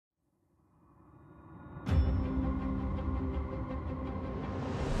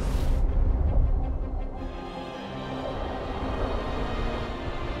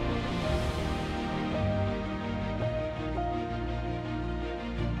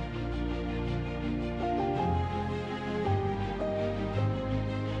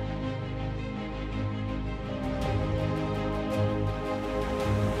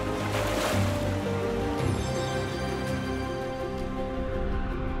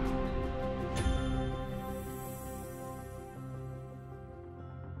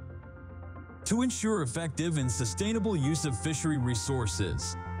to ensure effective and sustainable use of fishery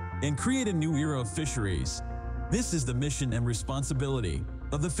resources and create a new era of fisheries. This is the mission and responsibility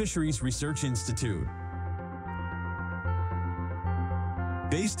of the Fisheries Research Institute.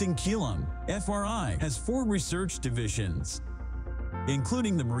 Based in Keelung, FRI has 4 research divisions,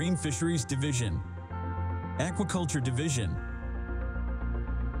 including the Marine Fisheries Division, Aquaculture Division,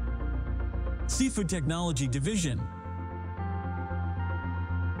 Seafood Technology Division,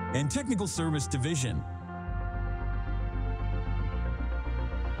 and Technical Service Division.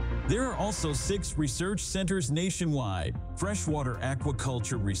 There are also 6 research centers nationwide: Freshwater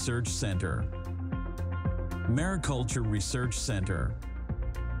Aquaculture Research Center, Mariculture Research Center,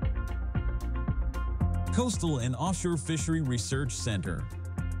 Coastal and Offshore Fishery Research Center,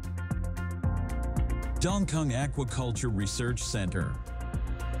 Dongkung Aquaculture Research Center,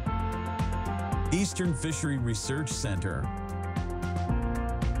 Eastern Fishery Research Center,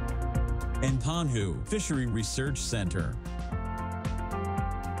 and Panhu Fishery Research Center.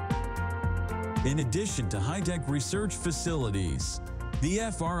 In addition to high-tech research facilities, the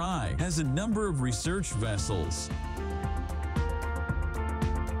FRI has a number of research vessels.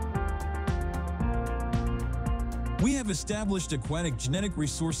 We have established aquatic genetic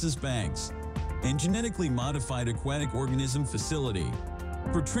resources banks and genetically modified aquatic organism facility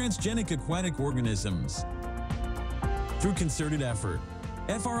for transgenic aquatic organisms. Through concerted effort,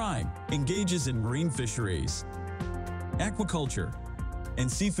 FRI engages in marine fisheries, aquaculture, and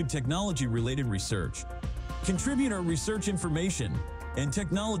seafood technology-related research, contribute our research information and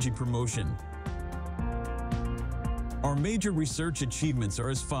technology promotion. Our major research achievements are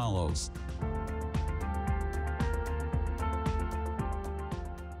as follows.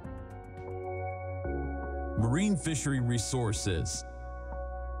 Marine fishery resources.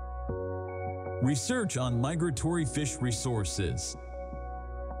 Research on migratory fish resources.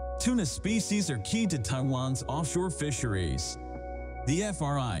 Tuna species are key to Taiwan's offshore fisheries. The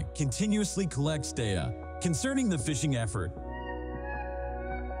FRI continuously collects data concerning the fishing effort,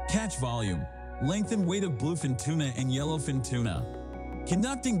 catch volume, length and weight of bluefin tuna and yellowfin tuna,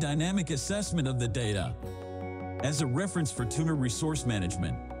 conducting dynamic assessment of the data as a reference for tuna resource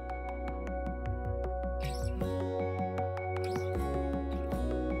management.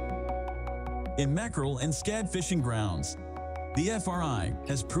 In mackerel and scad fishing grounds, the FRI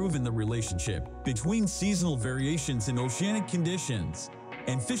has proven the relationship between seasonal variations in oceanic conditions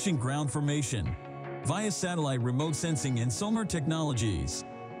and fishing ground formation via satellite remote sensing and sonar technologies.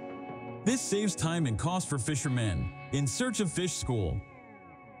 This saves time and cost for fishermen in search of fish school.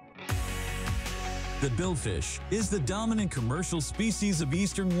 The billfish is the dominant commercial species of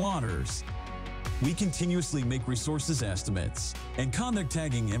eastern waters. We continuously make resources estimates and conduct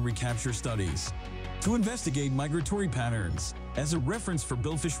tagging and recapture studies to investigate migratory patterns as a reference for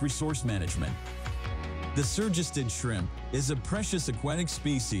billfish resource management. The surgisted shrimp is a precious aquatic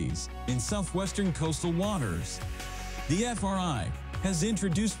species in southwestern coastal waters. The FRI has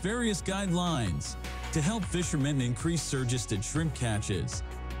introduced various guidelines to help fishermen increase surgisted shrimp catches,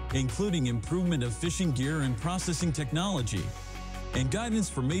 including improvement of fishing gear and processing technology, and guidance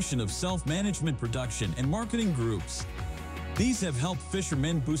formation of self-management production and marketing groups. These have helped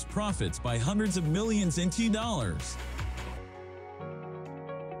fishermen boost profits by hundreds of millions NT dollars.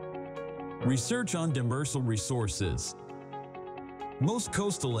 Research on demersal resources. Most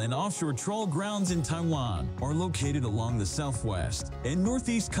coastal and offshore trawl grounds in Taiwan are located along the southwest and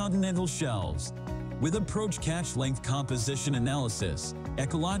northeast continental shelves. With approach catch length composition analysis,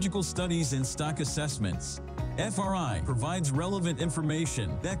 ecological studies and stock assessments, FRI provides relevant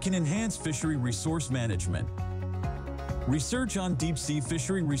information that can enhance fishery resource management. Research on deep-sea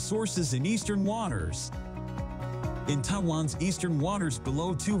fishery resources in eastern waters. In Taiwan's eastern waters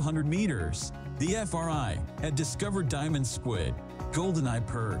below 200 meters, the FRI had discovered diamond squid, goldeneye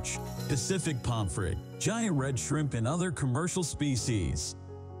perch, Pacific pomfret, giant red shrimp and other commercial species.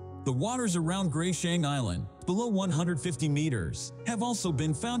 The waters around Grayshang Island, below 150 meters, have also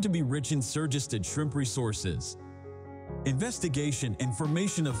been found to be rich in surgisted shrimp resources. Investigation and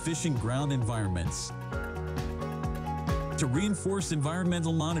formation of fishing ground environments. To reinforce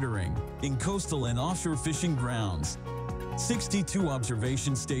environmental monitoring in coastal and offshore fishing grounds, 62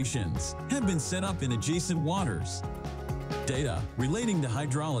 observation stations have been set up in adjacent waters. Data relating to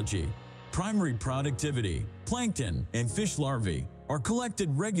hydrology, primary productivity, plankton, and fish larvae are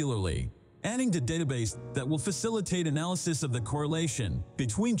collected regularly, adding to database that will facilitate analysis of the correlation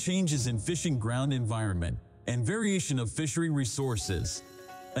between changes in fishing ground environment and variation of fishery resources.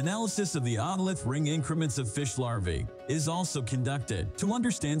 Analysis of the otolith ring increments of fish larvae is also conducted to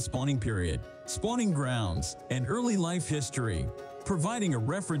understand spawning period, spawning grounds, and early life history. providing a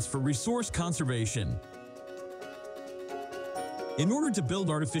reference for resource conservation. In order to build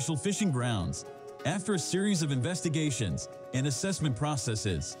artificial fishing grounds, after a series of investigations and assessment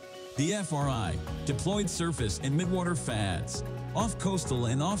processes, the FRI deployed surface and midwater FADs off coastal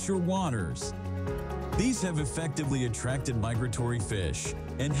and offshore waters. These have effectively attracted migratory fish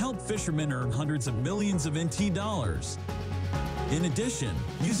and helped fishermen earn hundreds of millions of NT dollars. In addition,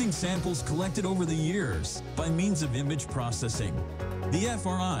 using samples collected over the years by means of image processing, the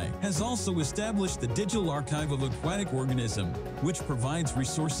FRI has also established the Digital Archive of Aquatic Organism, which provides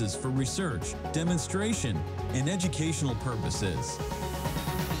resources for research, demonstration, and educational purposes.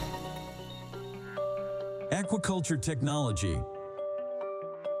 Aquaculture technology.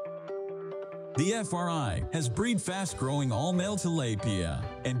 The FRI has bred fast-growing all-male tilapia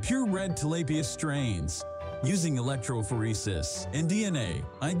and pure red tilapia strains. Using electrophoresis and DNA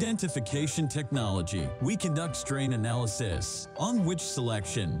identification technology, we conduct strain analysis on which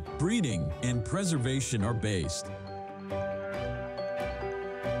selection, breeding, and preservation are based.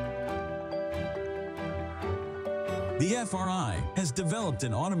 The FRI has developed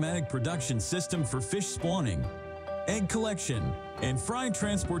an automatic production system for fish spawning, egg collection, and fry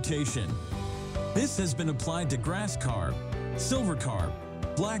transportation. This has been applied to grass carp, silver carp,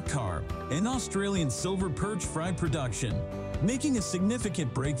 black carp, and Australian silver perch fry production, making a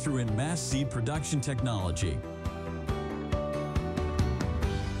significant breakthrough in mass seed production technology.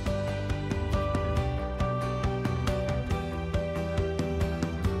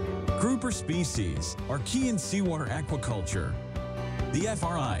 Grouper species are key in seawater aquaculture. The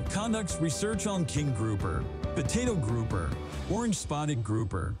FRI conducts research on king grouper, potato grouper, orange-spotted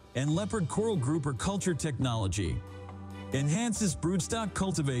grouper, and leopard coral grouper culture technology, enhances broodstock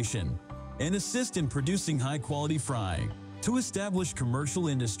cultivation, and assists in producing high-quality fry to establish commercial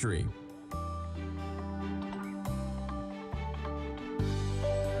industry.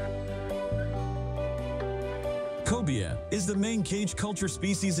 Cobia is the main cage culture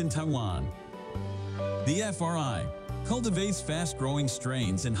species in Taiwan. The FRI cultivates fast-growing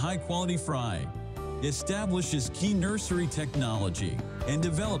strains and high-quality fry, establishes key nursery technology, and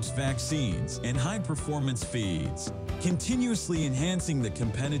develops vaccines and high-performance feeds, continuously enhancing the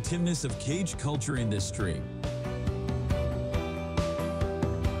competitiveness of cage culture industry.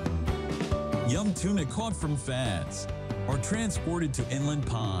 Young tuna caught from FADs are transported to inland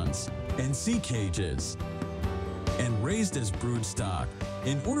ponds and sea cages and raised as broodstock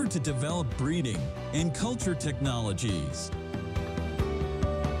in order to develop breeding and culture technologies.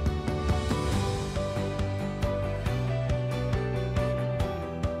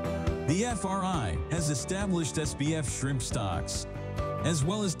 The FRI has established SBF shrimp stocks, as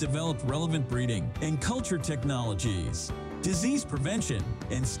well as developed relevant breeding and culture technologies, disease prevention,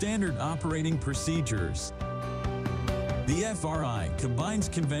 and standard operating procedures. The FRI combines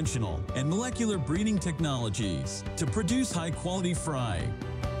conventional and molecular breeding technologies to produce high-quality fry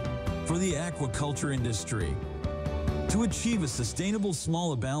for the aquaculture industry. To achieve a sustainable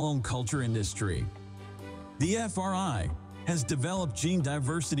small abalone culture industry, the FRI has developed gene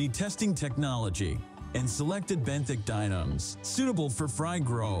diversity testing technology and selected benthic dinoms suitable for fry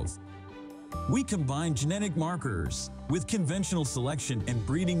growth. We combine genetic markers with conventional selection and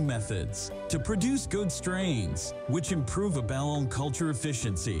breeding methods to produce good strains, which improve abalone culture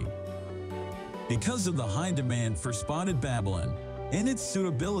efficiency. Because of the high demand for spotted baboon and its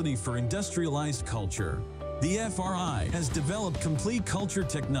suitability for industrialized culture, the FRI has developed complete culture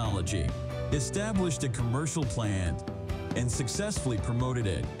technology, established a commercial plant, and successfully promoted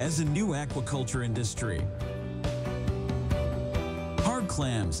it as a new aquaculture industry. Hard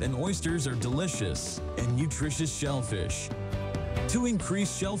clams and oysters are delicious and nutritious shellfish. To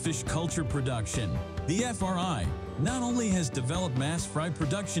increase shellfish culture production, the FRI not only has developed mass fry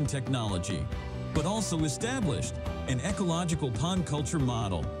production technology, but also established an ecological pond culture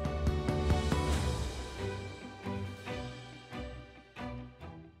model.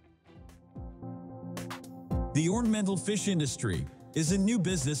 The ornamental fish industry is a new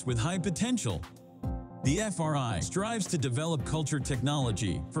business with high potential. The FRI strives to develop culture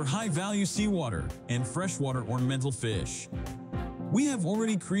technology for high-value seawater and freshwater ornamental fish. We have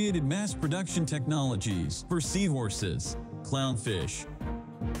already created mass production technologies for seahorses, clownfish,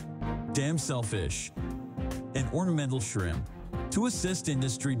 damselfish, and ornamental shrimp to assist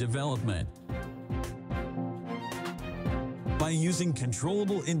industry development. By using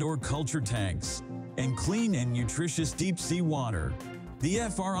controllable indoor culture tanks and clean and nutritious deep sea water, the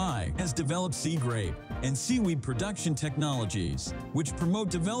FRI has developed sea grape and seaweed production technologies, which promote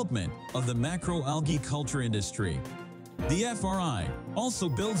development of the macroalgae culture industry. The FRI also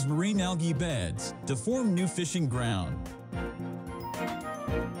builds marine algae beds to form new fishing ground.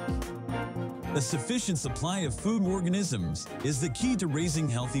 A sufficient supply of food organisms is the key to raising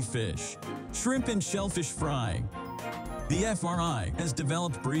healthy fish. Shrimp and shellfish fry. The FRI has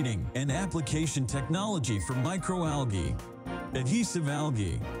developed breeding and application technology for microalgae, adhesive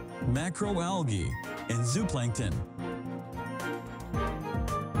algae, macroalgae, and zooplankton.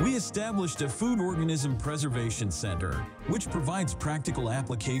 We established a food organism preservation center, which provides practical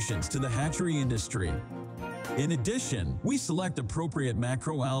applications to the hatchery industry. In addition, we select appropriate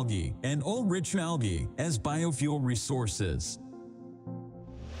macroalgae and oil-rich algae as biofuel resources.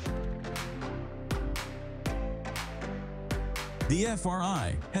 The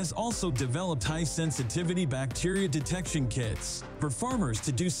FRI has also developed high-sensitivity bacteria detection kits for farmers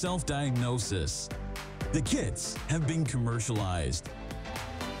to do self-diagnosis. The kits have been commercialized.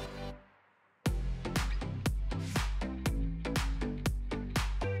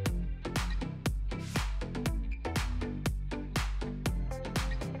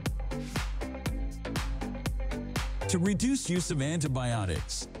 To reduce use of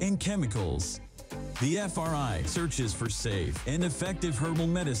antibiotics and chemicals, the FRI searches for safe and effective herbal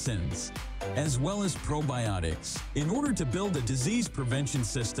medicines, as well as probiotics, in order to build a disease prevention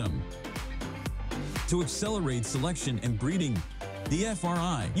system. To accelerate selection and breeding, the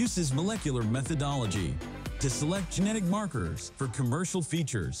FRI uses molecular methodology to select genetic markers for commercial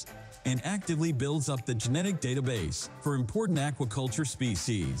features and actively builds up the genetic database for important aquaculture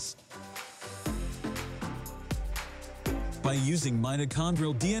species. By using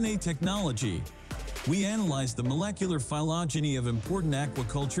mitochondrial DNA technology, we analyze the molecular phylogeny of important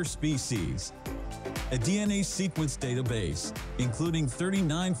aquaculture species. A DNA sequence database, including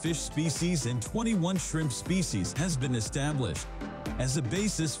 39 fish species and 21 shrimp species, has been established as a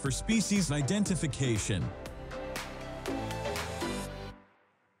basis for species identification.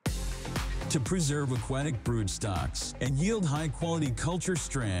 To preserve aquatic broodstocks and yield high-quality culture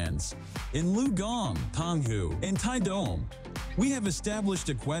strands, in Lugong, Tonghu, and Taidong, we have established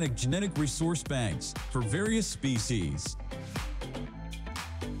aquatic genetic resource banks for various species.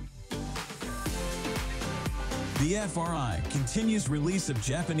 The FRI continues release of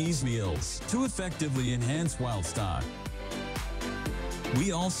Japanese meals to effectively enhance wild stock.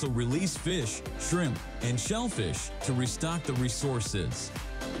 We also release fish, shrimp, and shellfish to restock the resources.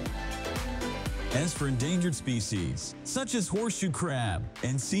 As for endangered species, such as horseshoe crab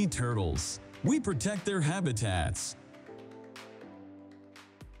and sea turtles, we protect their habitats.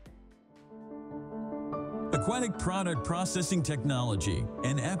 Aquatic product processing technology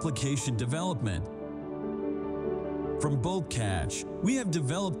and application development. From bulk catch, we have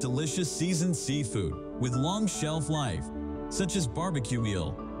developed delicious seasoned seafood with long shelf life, such as barbecue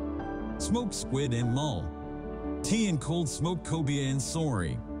eel, smoked squid and mull, tea and cold smoked cobia and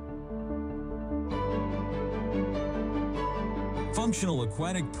sori. Functional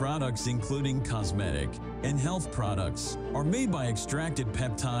aquatic products including cosmetic and health products are made by extracted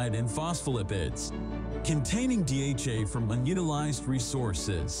peptide and phospholipids containing DHA from unutilized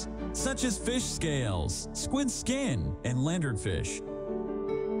resources, such as fish scales, squid skin, and lanternfish.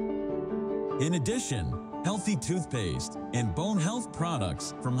 In addition, healthy toothpaste and bone health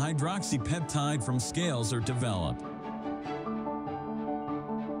products from hydroxypeptide from scales are developed.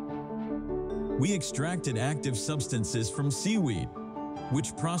 We extracted active substances from seaweed,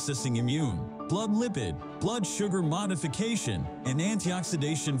 which processing immune, blood lipid, blood sugar modification, and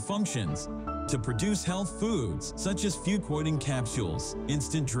antioxidation functions to produce health foods such as fucoidan capsules,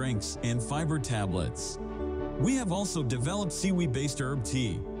 instant drinks, and fiber tablets. We have also developed seaweed-based herb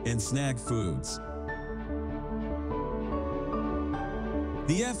tea and snack foods.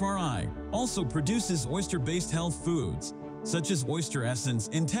 The FRI also produces oyster-based health foods such as oyster essence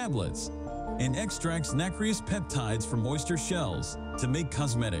in tablets, and extracts nacreous peptides from oyster shells to make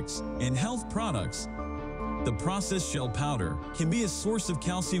cosmetics and health products. The processed shell powder can be a source of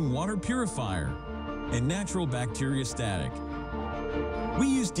calcium water purifier and natural bacteriostatic. We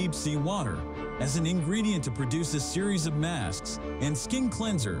use deep sea water as an ingredient to produce a series of masks and skin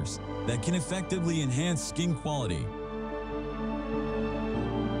cleansers that can effectively enhance skin quality.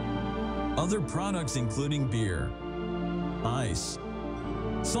 Other products including beer, ice,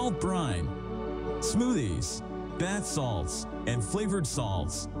 salt brine, smoothies, bath salts, and flavored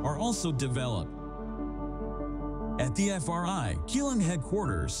salts are also developed. At the FRI Keeling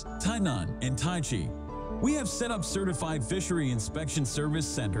headquarters, Tainan and Taichi, we have set up certified fishery inspection service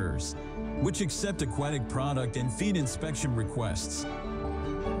centers, which accept aquatic product and feed inspection requests.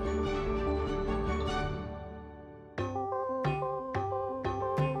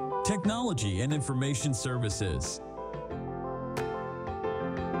 Technology and information services.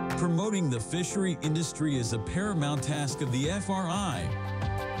 Promoting the fishery industry is a paramount task of the FRI.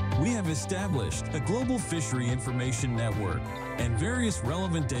 We have established a global fishery information network and various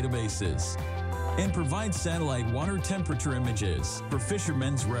relevant databases, and provide satellite water temperature images for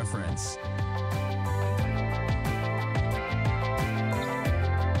fishermen's reference.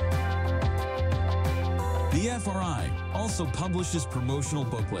 The FRI also publishes promotional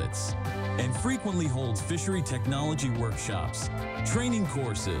booklets and frequently holds fishery technology workshops, training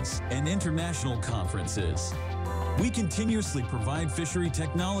courses, and international conferences. We continuously provide fishery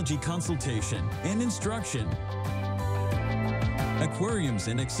technology consultation and instruction. Aquariums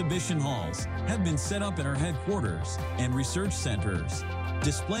and exhibition halls have been set up in our headquarters and research centers,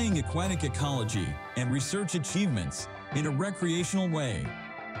 displaying aquatic ecology and research achievements in a recreational way.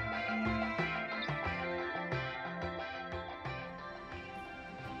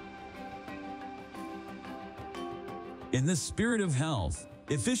 In the spirit of health,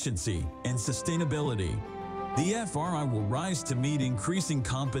 efficiency, and sustainability, the FRI will rise to meet increasing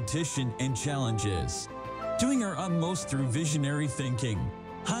competition and challenges, doing our utmost through visionary thinking,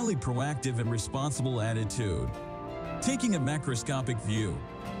 highly proactive and responsible attitude. Taking a macroscopic view,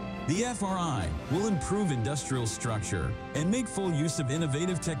 the FRI will improve industrial structure and make full use of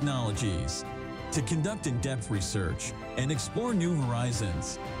innovative technologies to conduct in-depth research and explore new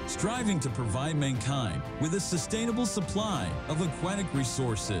horizons, striving to provide mankind with a sustainable supply of aquatic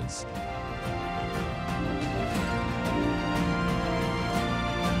resources.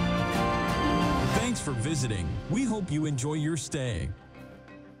 Thanks for visiting. We hope you enjoy your stay.